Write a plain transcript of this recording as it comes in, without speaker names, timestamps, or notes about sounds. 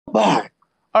back.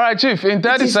 All right, Chief, in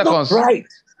 30 seconds, right.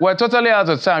 We're totally out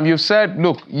of time. You've said,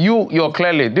 look, you're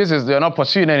clearly, they're not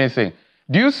pursuing anything.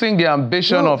 Do you think the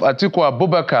ambition of Atiku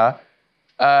Abubakar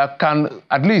can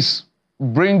at least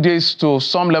bring this to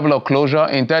some level of closure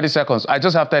in 30 seconds? I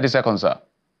just have 30 seconds, sir.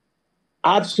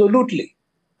 Absolutely.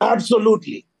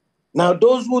 Absolutely. Now,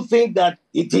 those who think that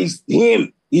it is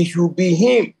him, it should be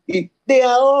him, they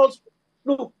are all,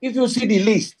 look, if you see the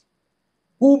list,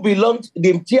 who belongs,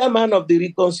 the chairman of the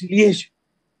reconciliation,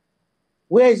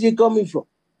 where is he coming from?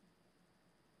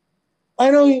 I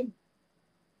know him.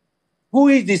 Who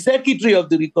is the secretary of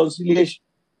the reconciliation?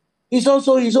 He's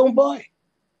also his own boy.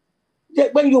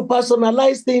 When you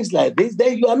personalize things like this,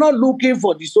 then you are not looking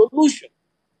for the solution.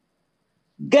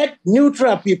 Get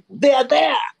neutral people. They are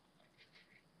there.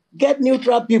 Get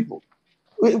neutral people.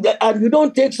 And you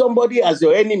don't take somebody as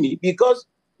your enemy because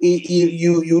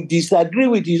you disagree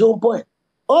with his own point.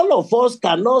 All of us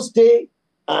cannot stay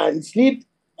and sleep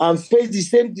and face the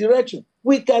same direction.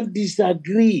 We can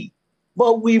disagree,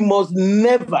 but we must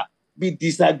never be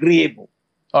disagreeable.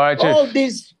 All right, Chief. All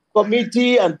this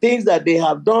committee and things that they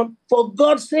have done, for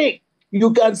God's sake,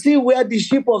 you can see where the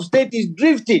ship of state is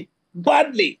drifting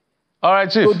badly. All right,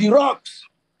 Chief. To the rocks.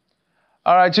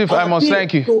 All right, Chief, I must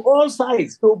thank you. To all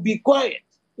sides, to be quiet,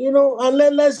 and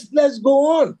let's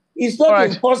go on. It's not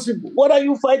impossible. What are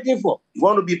you fighting for? You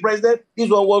want to be president? This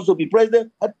one wants to be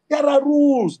president. There are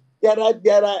rules. There are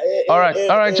all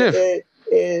right, Chief.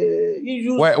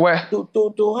 Issues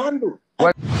to handle.